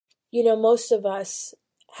Most of us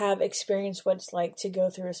have experienced what it's like to go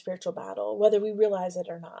through a spiritual battle, whether we realize it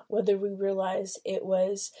or not, whether we realize it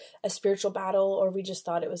was a spiritual battle or we just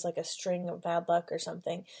thought it was like a string of bad luck or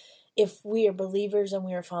something. If we are believers and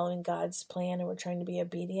we are following God's plan and we're trying to be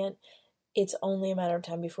obedient, it's only a matter of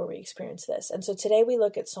time before we experience this. And so today we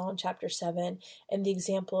look at Psalm chapter 7 and the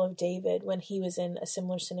example of David when he was in a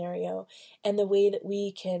similar scenario, and the way that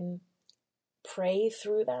we can pray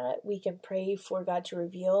through that. We can pray for God to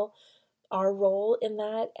reveal our role in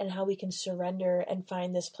that and how we can surrender and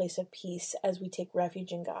find this place of peace as we take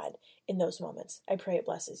refuge in God in those moments. I pray it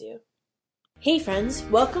blesses you. Hey friends,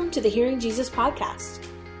 welcome to the Hearing Jesus podcast.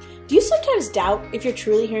 Do you sometimes doubt if you're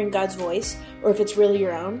truly hearing God's voice or if it's really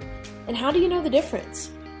your own? And how do you know the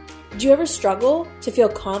difference? Do you ever struggle to feel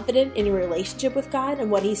confident in your relationship with God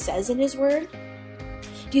and what He says in His Word?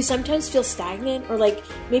 Do you sometimes feel stagnant or like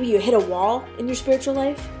maybe you hit a wall in your spiritual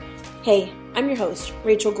life? Hey, I'm your host,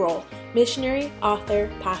 Rachel Grohl, missionary, author,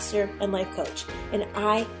 pastor, and life coach, and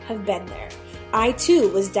I have been there. I too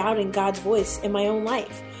was doubting God's voice in my own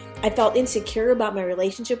life. I felt insecure about my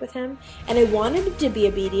relationship with Him, and I wanted to be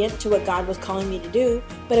obedient to what God was calling me to do,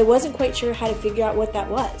 but I wasn't quite sure how to figure out what that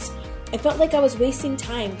was. I felt like I was wasting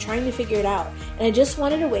time trying to figure it out, and I just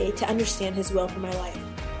wanted a way to understand His will for my life.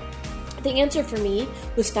 The answer for me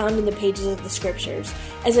was found in the pages of the scriptures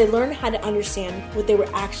as I learned how to understand what they were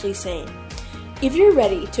actually saying. If you're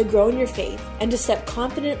ready to grow in your faith and to step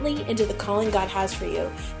confidently into the calling God has for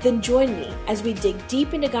you, then join me as we dig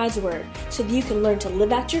deep into God's Word so that you can learn to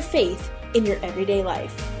live out your faith in your everyday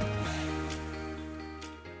life.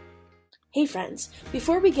 Hey friends,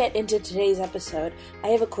 before we get into today's episode, I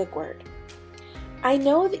have a quick word. I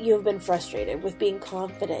know that you have been frustrated with being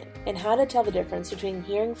confident in how to tell the difference between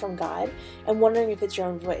hearing from God and wondering if it's your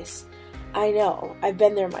own voice. I know, I've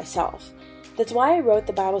been there myself. That's why I wrote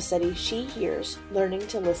the Bible study, She Hears, Learning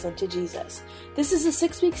to Listen to Jesus. This is a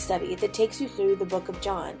 6-week study that takes you through the book of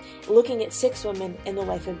John, looking at 6 women in the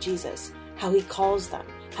life of Jesus, how He calls them,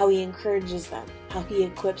 how He encourages them, how He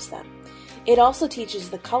equips them. It also teaches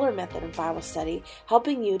the color method of Bible study,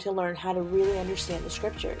 helping you to learn how to really understand the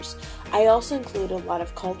scriptures. I also include a lot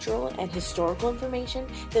of cultural and historical information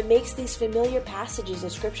that makes these familiar passages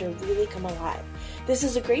of scripture really come alive. This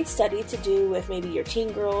is a great study to do with maybe your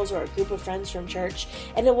teen girls or a group of friends from church,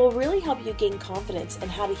 and it will really help you gain confidence in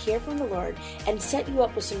how to hear from the Lord and set you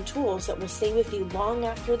up with some tools that will stay with you long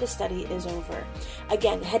after the study is over.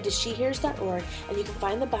 Again, head to shehears.org and you can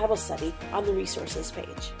find the Bible study on the resources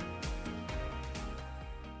page.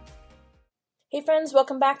 Hey friends,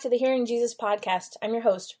 welcome back to the Hearing Jesus podcast. I'm your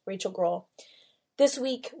host, Rachel Grohl. This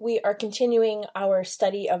week, we are continuing our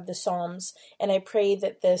study of the Psalms, and I pray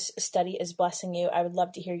that this study is blessing you. I would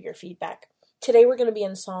love to hear your feedback. Today, we're going to be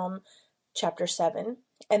in Psalm chapter 7,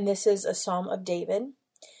 and this is a Psalm of David.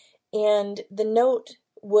 And the note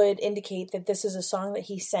would indicate that this is a song that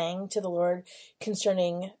he sang to the Lord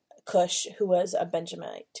concerning Cush, who was a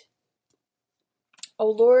Benjamite. O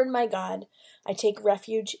Lord, my God, I take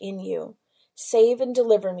refuge in you. Save and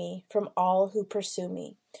deliver me from all who pursue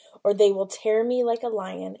me, or they will tear me like a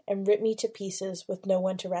lion and rip me to pieces with no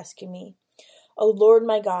one to rescue me. O Lord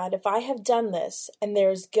my God, if I have done this, and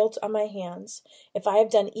there is guilt on my hands, if I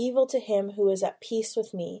have done evil to him who is at peace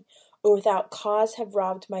with me, or without cause have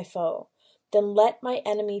robbed my foe, then let my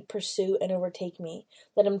enemy pursue and overtake me.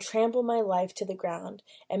 Let him trample my life to the ground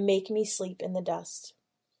and make me sleep in the dust.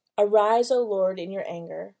 Arise, O Lord, in your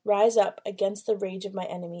anger. Rise up against the rage of my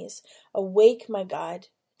enemies. Awake, my God.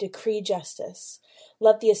 Decree justice.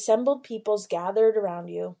 Let the assembled peoples gathered around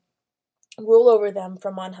you rule over them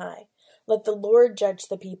from on high. Let the Lord judge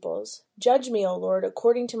the peoples. Judge me, O Lord,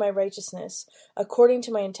 according to my righteousness, according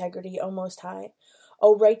to my integrity, O Most High.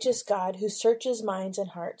 O righteous God, who searches minds and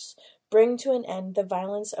hearts, bring to an end the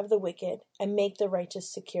violence of the wicked and make the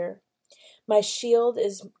righteous secure. My shield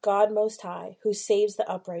is God Most High, who saves the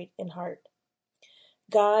upright in heart.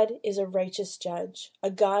 God is a righteous judge, a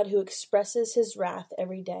God who expresses his wrath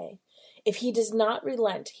every day. If he does not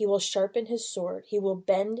relent, he will sharpen his sword, he will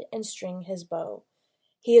bend and string his bow.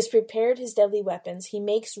 He has prepared his deadly weapons, he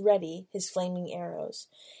makes ready his flaming arrows.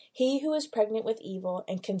 He who is pregnant with evil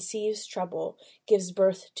and conceives trouble gives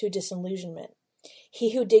birth to disillusionment.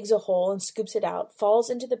 He who digs a hole and scoops it out falls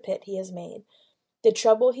into the pit he has made. The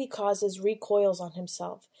trouble he causes recoils on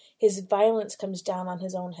himself. His violence comes down on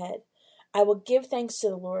his own head. I will give thanks to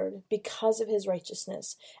the Lord because of his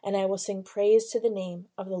righteousness, and I will sing praise to the name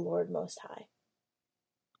of the Lord Most High.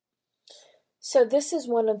 So this is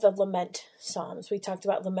one of the lament psalms. We talked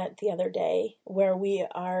about lament the other day, where we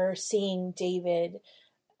are seeing David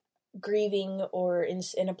grieving or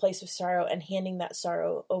in a place of sorrow and handing that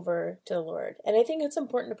sorrow over to the Lord. And I think it's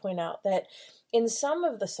important to point out that in some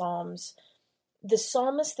of the Psalms, the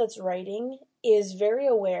psalmist that's writing is very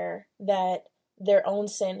aware that their own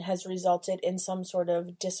sin has resulted in some sort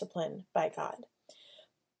of discipline by God.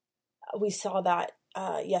 We saw that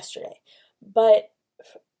yesterday. But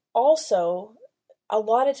also, a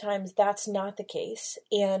lot of times that's not the case.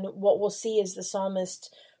 And what we'll see is the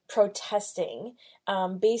psalmist protesting,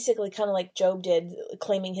 basically kind of like Job did,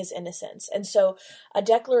 claiming his innocence. And so a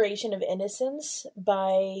declaration of innocence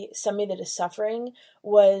by somebody that is suffering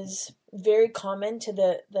was very common to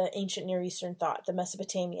the ancient Near Eastern thought, the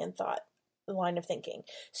Mesopotamian thought, line of thinking.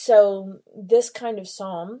 So this kind of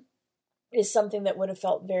psalm is something that would have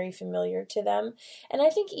felt very familiar to them. And I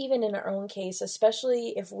think even in our own case,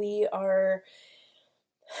 especially if we are,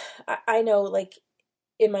 I know, like,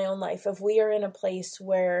 in my own life, if we are in a place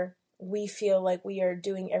where we feel like we are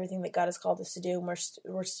doing everything that God has called us to do, and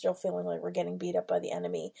we're still feeling like we're getting beat up by the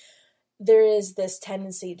enemy, there is this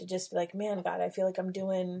tendency to just be like, man, God, I feel like I'm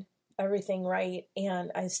doing everything right,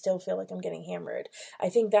 and I still feel like I'm getting hammered. I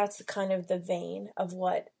think that's kind of the vein of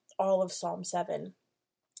what all of Psalm 7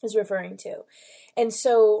 is referring to. And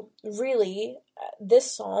so really,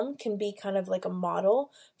 this psalm can be kind of like a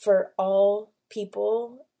model for all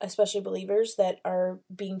people, especially believers, that are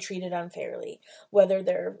being treated unfairly, whether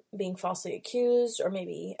they're being falsely accused or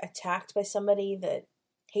maybe attacked by somebody that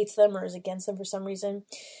hates them or is against them for some reason.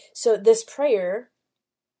 So this prayer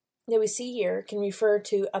that we see here can refer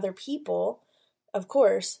to other people, of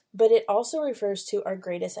course, but it also refers to our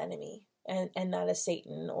greatest enemy, and that is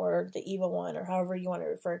Satan, or the evil one, or however you want to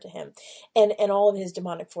refer to him, and all of his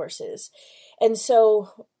demonic forces. And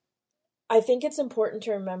so I think it's important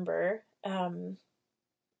to remember,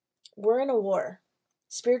 we're in a war.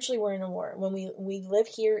 Spiritually, we're in a war. When we live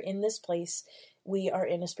here in this place, we are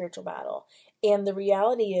in a spiritual battle. And the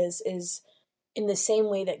reality is in the same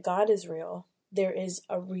way that God is real, there is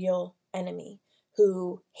a real enemy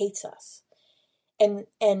who hates us. And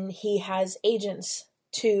he has agents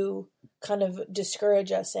to kind of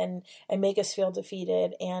discourage us and make us feel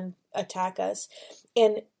defeated and attack us.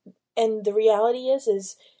 And the reality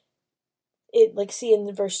is it, like, see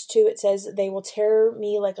in verse 2, it says, they will tear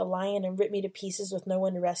me like a lion and rip me to pieces with no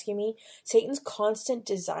one to rescue me. Satan's constant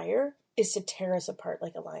desire is to tear us apart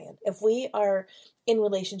like a lion. If we are in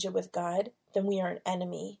relationship with God, then we are an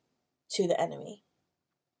enemy to the enemy.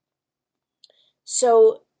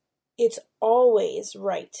 So it's always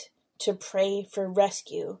right to pray for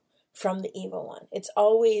rescue from the evil one. It's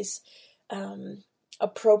always an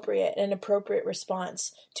appropriate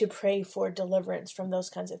response to pray for deliverance from those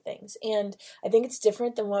kinds of things. And I think it's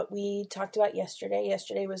different than what we talked about yesterday.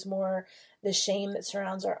 Yesterday was more the shame that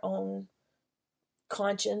surrounds our own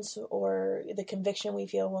conscience, or the conviction we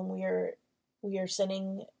feel when we are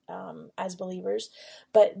sinning as believers.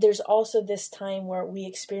 But there's also this time where we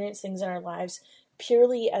experience things in our lives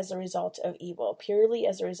purely as a result of evil, purely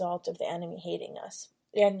as a result of the enemy hating us.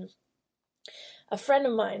 And a friend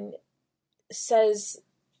of mine says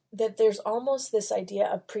that there's almost this idea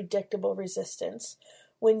of predictable resistance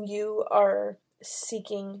when you are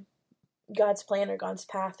seeking God's plan or God's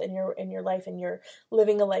path in your life, and you're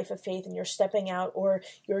living a life of faith, and you're stepping out, or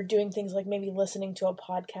you're doing things like maybe listening to a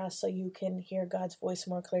podcast so you can hear God's voice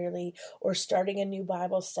more clearly, or starting a new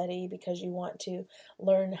Bible study because you want to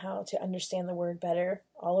learn how to understand the word better.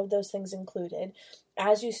 All of those things included.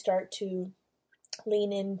 As you start to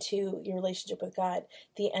lean into your relationship with God,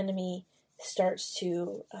 the enemy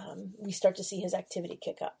we start to see his activity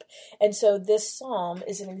kick up. And so this psalm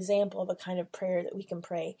is an example of a kind of prayer that we can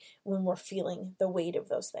pray when we're feeling the weight of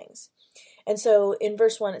those things. And so in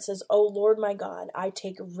verse 1 it says, "O Lord my God, I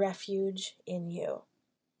take refuge in you."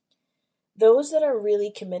 Those that are really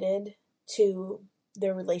committed to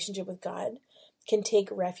their relationship with God can take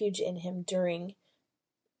refuge in him during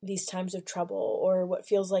these times of trouble or what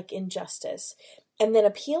feels like injustice. And then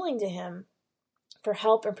appealing to him for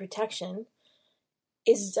help and protection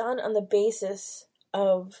is done on the basis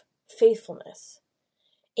of faithfulness.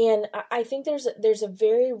 And I think there's a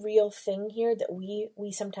very real thing here that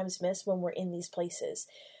we sometimes miss when we're in these places.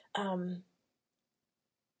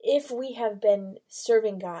 If we have been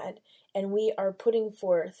serving God and we are putting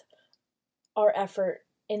forth our effort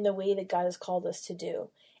in the way that God has called us to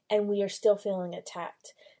do, and we are still feeling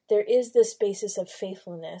attacked, there is this basis of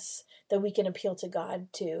faithfulness that we can appeal to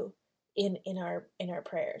God to in our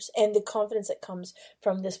prayers, and the confidence that comes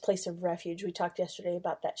from this place of refuge. We talked yesterday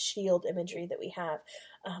about that shield imagery that we have.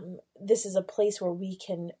 This is a place where we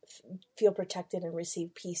can feel protected and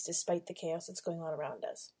receive peace despite the chaos that's going on around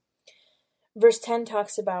us. Verse 10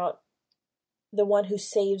 talks about the one who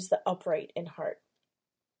saves the upright in heart.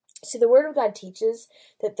 See, the Word of God teaches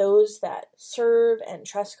that those that serve and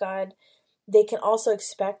trust God, they can also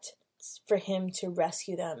expect for Him to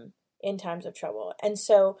rescue them in times of trouble. And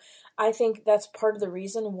so I think that's part of the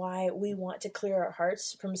reason why we want to clear our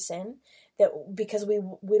hearts from sin, because we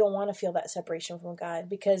don't want to feel that separation from God,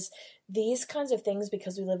 because these kinds of things,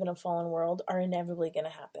 because we live in a fallen world, are inevitably going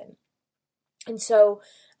to happen. And so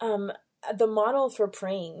the model for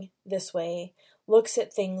praying this way looks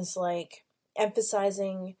at things like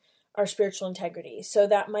emphasizing our spiritual integrity. So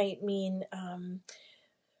that might mean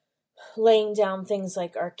laying down things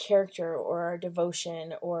like our character or our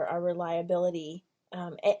devotion or our reliability,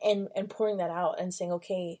 and pouring that out and saying,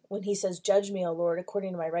 okay, when He says, "Judge me, O Lord,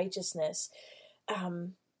 according to my righteousness,"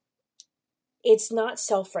 it's not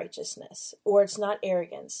self-righteousness or it's not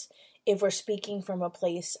arrogance if we're speaking from a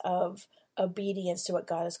place of obedience to what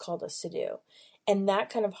God has called us to do. And that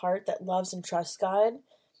kind of heart that loves and trusts God,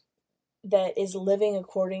 that is living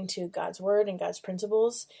according to God's word and God's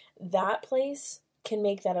principles, that place can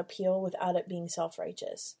make that appeal without it being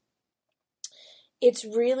self-righteous. It's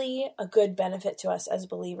really a good benefit to us as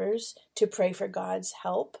believers to pray for God's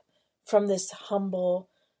help from this humble,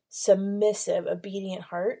 submissive, obedient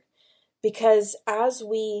heart, because as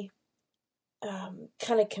we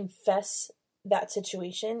kind of confess that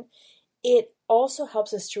situation, it also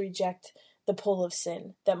helps us to reject the pull of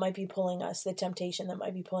sin that might be pulling us, the temptation that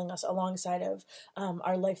might be pulling us alongside of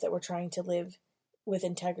our life that we're trying to live with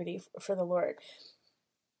integrity for the Lord.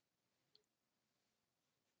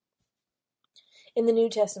 In the New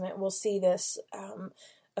Testament, we'll see this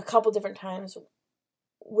a couple different times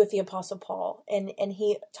with the Apostle Paul, and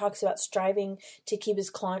he talks about striving to keep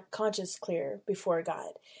his conscience clear before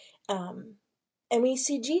God. And we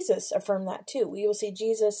see Jesus affirm that too. We will see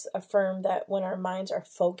Jesus affirm that when our minds are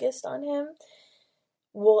focused on Him,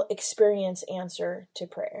 we'll experience answer to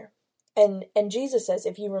prayer. And Jesus says,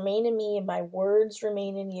 "If you remain in me and my words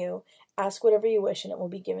remain in you, ask whatever you wish and it will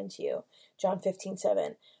be given to you." John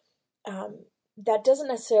 15:7. That doesn't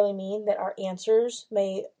necessarily mean that our answers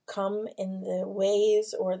may come in the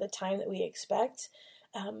ways or the time that we expect.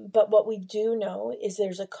 But what we do know is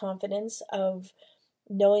there's a confidence of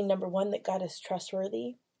knowing, number one, that God is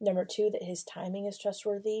trustworthy. Number two, that His timing is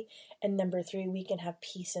trustworthy. And number three, we can have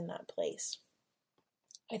peace in that place.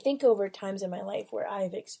 I think over times in my life where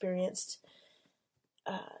I've experienced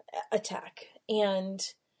attack, and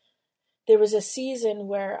there was a season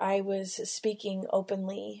where I was speaking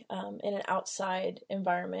openly in an outside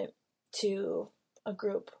environment to a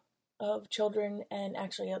group of children, and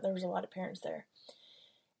actually there was a lot of parents there.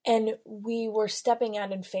 And we were stepping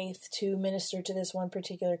out in faith to minister to this one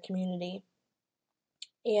particular community.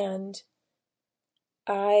 And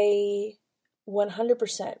I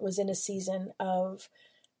 100% was in a season of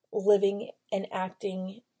living and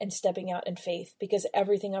acting and stepping out in faith, because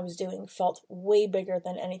everything I was doing felt way bigger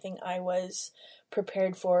than anything I was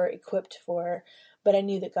prepared for, equipped for, but I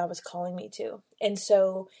knew that God was calling me to. And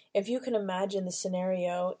so if you can imagine the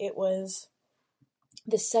scenario, it was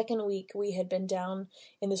the second week we had been down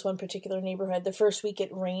in this one particular neighborhood. The first week it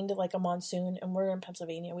rained like a monsoon, and we're in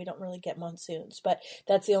Pennsylvania. We don't really get monsoons, but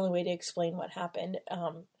that's the only way to explain what happened.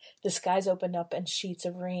 The skies opened up and sheets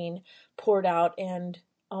of rain poured out and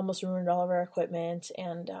almost ruined all of our equipment,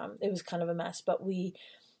 and it was kind of a mess, but we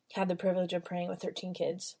had the privilege of praying with 13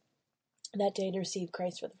 kids that day to receive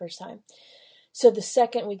Christ for the first time. So the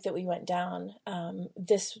second week that we went down,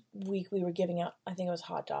 this week we were giving out, I think it was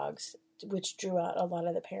hot dogs, which drew out a lot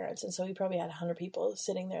of the parents. And so we probably had 100 people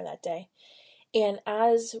sitting there that day. And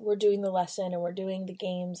as we're doing the lesson and we're doing the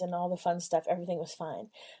games and all the fun stuff, everything was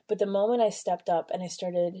fine. But the moment I stepped up and I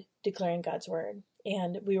started declaring God's word,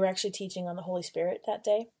 and we were actually teaching on the Holy Spirit that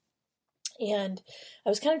day. And I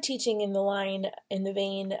was kind of teaching in the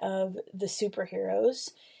vein of the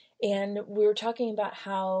superheroes. And we were talking about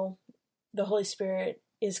how the Holy Spirit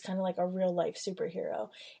is kind of like a real life superhero,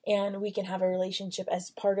 and we can have a relationship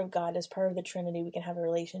as part of God, as part of the Trinity. We can have a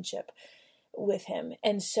relationship with Him.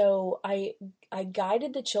 And so I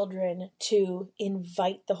guided the children to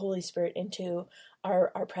invite the Holy Spirit into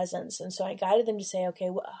our presence. And so I guided them to say,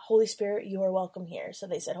 okay, Holy Spirit, you are welcome here. So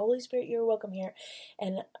they said, Holy Spirit, you are welcome here.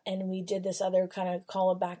 And we did this other kind of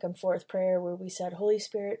call of back and forth prayer where we said, Holy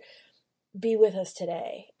Spirit, be with us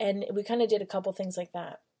today. And we kind of did a couple things like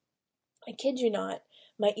that. I kid you not,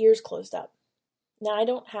 my ears closed up. Now, I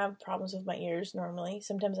don't have problems with my ears normally.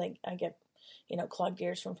 Sometimes I get, clogged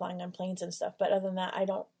ears from flying on planes and stuff. But other than that, I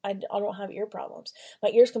don't have ear problems. My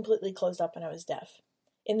ears completely closed up and I was deaf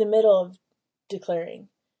in the middle of declaring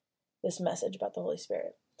this message about the Holy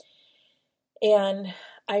Spirit. And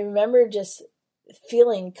I remember just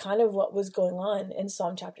feeling kind of what was going on in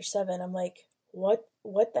Psalm chapter 7. I'm like, what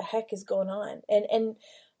the heck is going on? And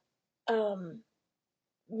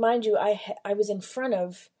mind you, I was in front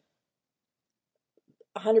of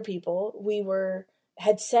 100 people. We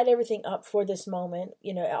had set everything up for this moment.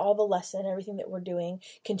 All the lesson, everything that we're doing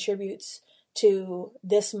contributes to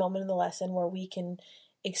this moment in the lesson where we can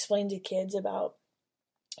explain to kids about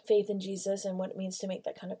faith in Jesus and what it means to make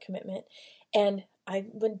that kind of commitment. And I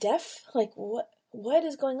went deaf, like, what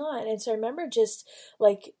is going on? And so I remember just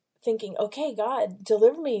like thinking, okay, God,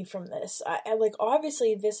 deliver me from this. I like,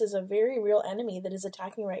 obviously this is a very real enemy that is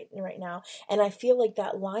attacking right now. And I feel like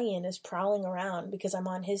that lion is prowling around because I'm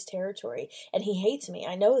on his territory and he hates me.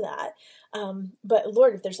 I know that. But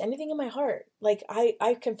Lord, if there's anything in my heart, like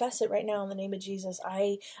I confess it right now in the name of Jesus.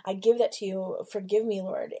 I give that to you. Forgive me,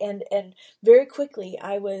 Lord. And very quickly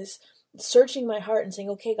I was searching my heart and saying,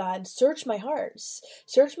 okay, God, search my heart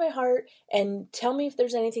and tell me if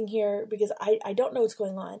there's anything here, because I don't know what's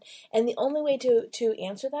going on. And the only way to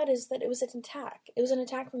answer that is that it was an attack. It was an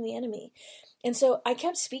attack from the enemy. And so I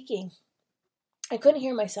kept speaking. I couldn't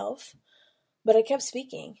hear myself, but I kept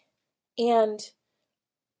speaking. And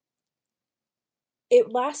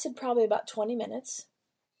it lasted probably about 20 minutes.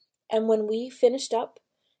 And when we finished up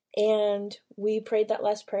and we prayed that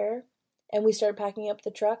last prayer and we started packing up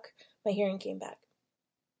the truck, my hearing came back.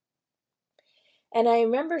 And I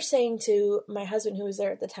remember saying to my husband, who was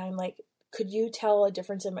there at the time, like, could you tell a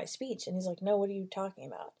difference in my speech? And he's like, no, what are you talking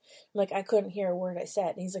about? I'm like, I couldn't hear a word I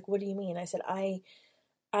said. And he's like, what do you mean? I said, I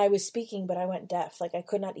was speaking, but I went deaf. Like, I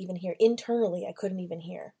could not even hear. Internally, I couldn't even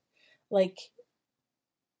hear. Like,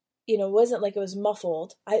 it wasn't like it was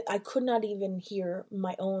muffled. I could not even hear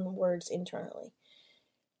my own words internally.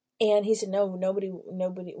 And he said, no, nobody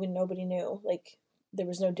knew. Like, there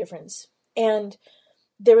was no difference. And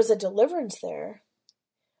there was a deliverance there.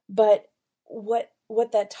 But what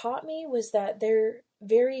that taught me was that there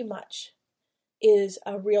very much is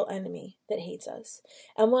a real enemy that hates us.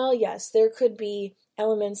 And while, yes, there could be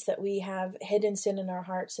elements that we have hidden sin in our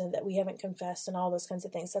hearts and that we haven't confessed and all those kinds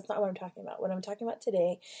of things, that's not what I'm talking about. What I'm talking about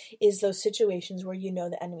today is those situations where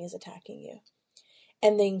the enemy is attacking you.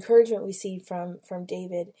 And the encouragement we see from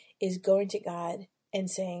David is going to God and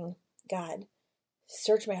saying, God,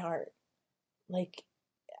 search my heart. Like,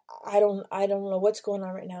 I don't know what's going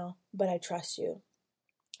on right now, but I trust you.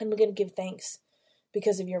 I'm going to give thanks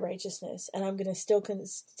because of your righteousness. And I'm going to still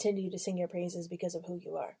continue to sing your praises because of who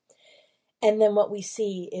you are. And then what we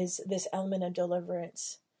see is this element of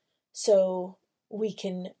deliverance. So we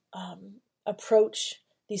can approach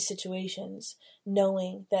these situations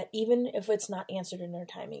knowing that even if it's not answered in our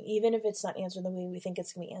timing, even if it's not answered the way we think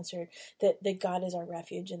it's going to be answered, that God is our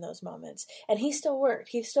refuge in those moments. And he still worked.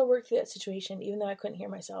 He still worked through that situation. Even though I couldn't hear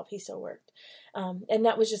myself, he still worked. And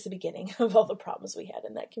that was just the beginning of all the problems we had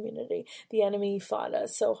in that community. The enemy fought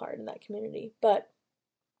us so hard in that community. But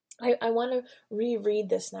I want to reread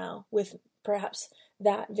this now with perhaps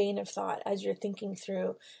that vein of thought as you're thinking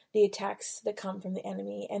through the attacks that come from the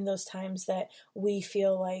enemy and those times that we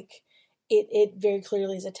feel like it very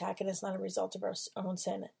clearly is attack and it's not a result of our own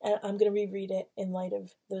sin. And I'm going to reread it in light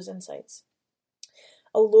of those insights.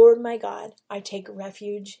 O Lord my God, I take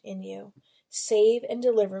refuge in you. Save and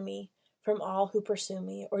deliver me from all who pursue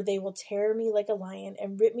me, or they will tear me like a lion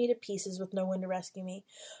and rip me to pieces with no one to rescue me.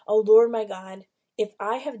 O Lord my God, if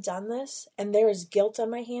I have done this and there is guilt on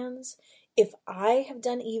my hands, if I have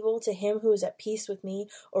done evil to him who is at peace with me,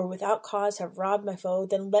 or without cause have robbed my foe,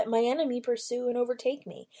 then let my enemy pursue and overtake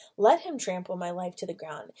me. Let him trample my life to the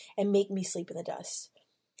ground and make me sleep in the dust.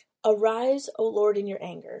 Arise, O Lord, in your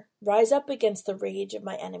anger. Rise up against the rage of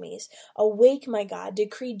my enemies. Awake, my God,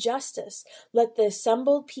 decree justice. Let the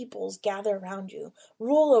assembled peoples gather around you.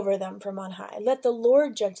 Rule over them from on high. Let the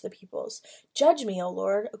Lord judge the peoples. Judge me, O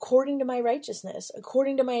Lord, according to my righteousness,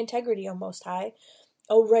 according to my integrity, O Most High.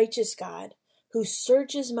 O righteous God, who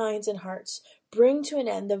searches minds and hearts, bring to an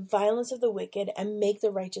end the violence of the wicked and make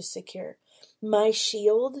the righteous secure. My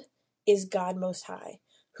shield is God Most High,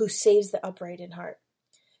 who saves the upright in heart.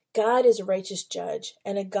 God is a righteous judge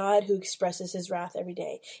and a God who expresses his wrath every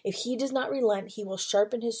day. If he does not relent, he will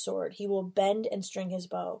sharpen his sword. He will bend and string his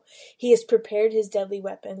bow. He has prepared his deadly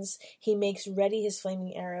weapons. He makes ready his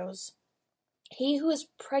flaming arrows. He who is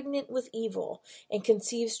pregnant with evil and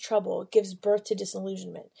conceives trouble gives birth to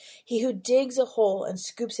disillusionment. He who digs a hole and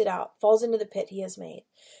scoops it out falls into the pit he has made.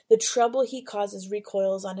 The trouble he causes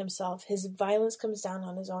recoils on himself. His violence comes down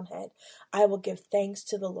on his own head. I will give thanks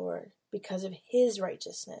to the Lord because of his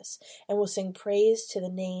righteousness and will sing praise to the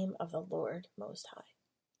name of the Lord Most High.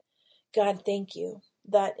 God, thank you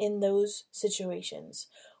that in those situations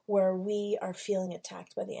where we are feeling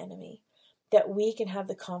attacked by the enemy, that we can have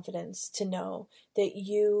the confidence to know that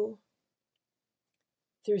you,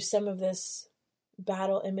 through some of this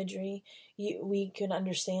battle imagery, we can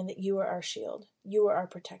understand that you are our shield, you are our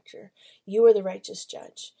protector, you are the righteous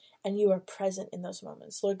judge, and you are present in those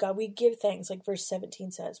moments. Lord God, we give thanks, like verse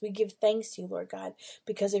 17 says, we give thanks to you, Lord God,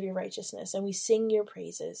 because of your righteousness, and we sing your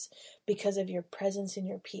praises because of your presence and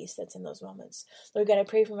your peace that's in those moments. Lord God, I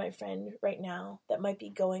pray for my friend right now that might be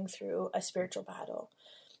going through a spiritual battle.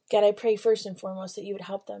 God, I pray first and foremost that you would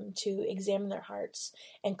help them to examine their hearts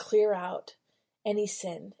and clear out any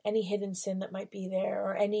sin, any hidden sin that might be there,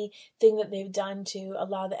 or anything that they've done to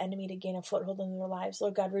allow the enemy to gain a foothold in their lives.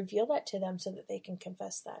 Lord God, reveal that to them so that they can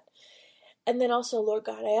confess that. And then also, Lord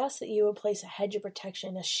God, I ask that you would place a hedge of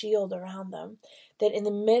protection, a shield around them, that in the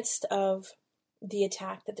midst of the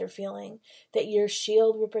attack that they're feeling, that your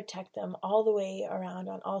shield would protect them all the way around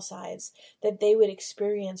on all sides, that they would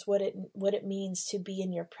experience what it means to be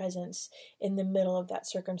in your presence in the middle of that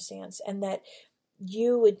circumstance, and that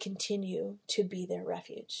you would continue to be their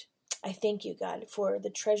refuge. I thank you, God, for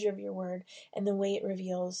the treasure of your word and the way it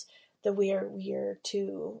reveals that we are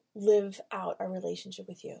to live out our relationship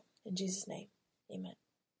with you. In Jesus' name, amen.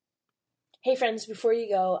 Hey friends, before you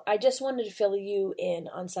go, I just wanted to fill you in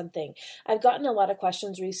on something. I've gotten a lot of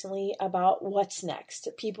questions recently about what's next.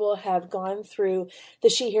 People have gone through the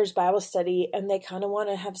She Hears Bible study and they kind of want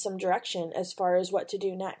to have some direction as far as what to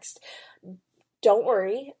do next. Don't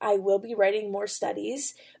worry, I will be writing more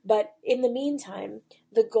studies, but in the meantime,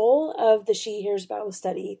 the goal of the She Hears Bible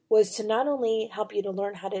study was to not only help you to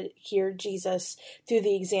learn how to hear Jesus through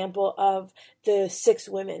the example of the 6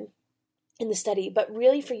 women in the study, but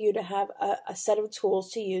really for you to have a set of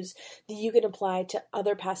tools to use that you can apply to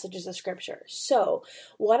other passages of Scripture. So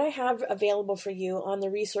what I have available for you on the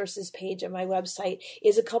resources page of my website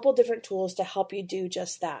is a couple different tools to help you do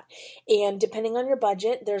just that. And depending on your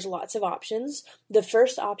budget, there's lots of options. The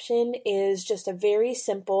first option is just a very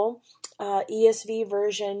simple ESV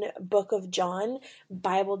version Book of John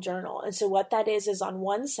Bible journal. And so what that is on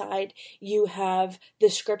one side you have the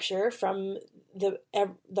scripture from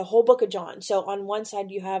the whole book of John. So on one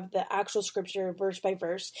side you have the actual scripture verse by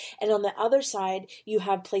verse, and on the other side you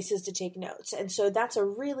have places to take notes. And so that's a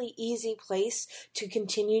really easy place to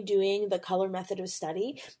continue doing the color method of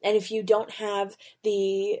study. And if you don't have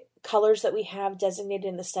the colors that we have designated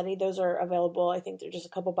in the study, those are available. I think they're just a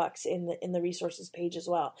couple bucks in the resources page as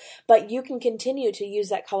well. But you can continue to use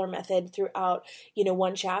that color method throughout,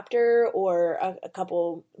 one chapter or a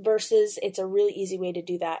couple verses. It's a really easy way to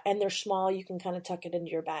do that. And they're small. You can kind of tuck it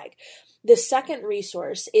into your bag. The second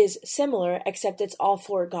resource is similar, except it's all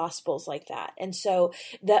 4 gospels like that. And so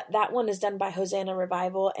that one is done by Hosanna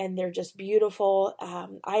Revival, and they're just beautiful.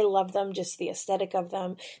 I love them, just the aesthetic of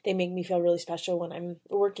them. They make me feel really special when I'm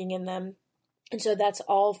working in them. And so that's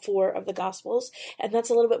all 4 of the Gospels, and that's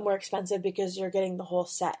a little bit more expensive because you're getting the whole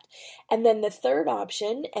set. And then the third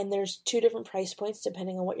option, and there's 2 different price points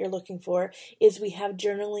depending on what you're looking for, is we have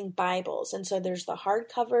journaling Bibles. And so there's the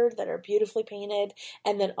hardcover that are beautifully painted,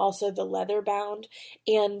 and then also the leather bound.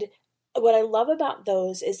 And what I love about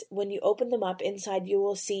those is when you open them up, inside you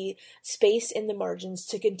will see space in the margins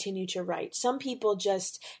to continue to write. Some people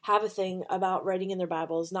just have a thing about writing in their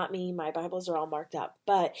Bibles. Not me, my Bibles are all marked up.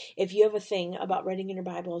 But if you have a thing about writing in your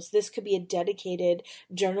Bibles, this could be a dedicated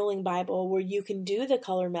journaling Bible where you can do the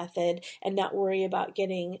color method and not worry about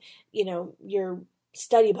getting, your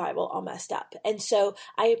study Bible all messed up. And so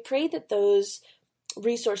I pray that those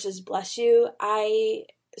resources bless you. I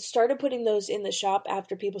started putting those in the shop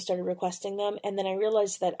after people started requesting them, and then I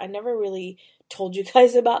realized that I never really told you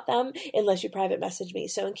guys about them unless you private message me.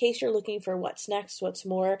 So in case you're looking for what's next, what's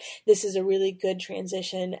more, this is a really good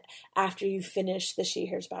transition after you finish the She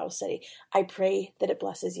Hears Bible study. I pray that it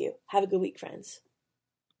blesses you. Have a good week, friends.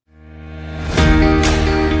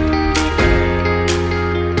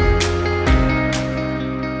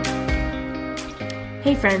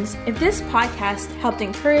 Hey friends, if this podcast helped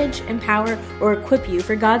encourage, empower, or equip you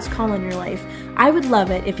for God's call in your life, I would love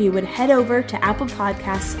it if you would head over to Apple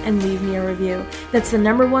Podcasts and leave me a review. That's the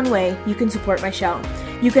 #1 way you can support my show.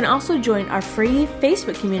 You can also join our free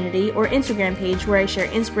Facebook community or Instagram page where I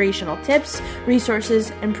share inspirational tips, resources,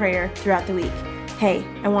 and prayer throughout the week. Hey,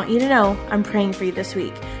 I want you to know I'm praying for you this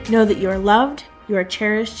week. Know that you are loved, you are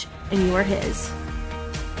cherished, and you are His.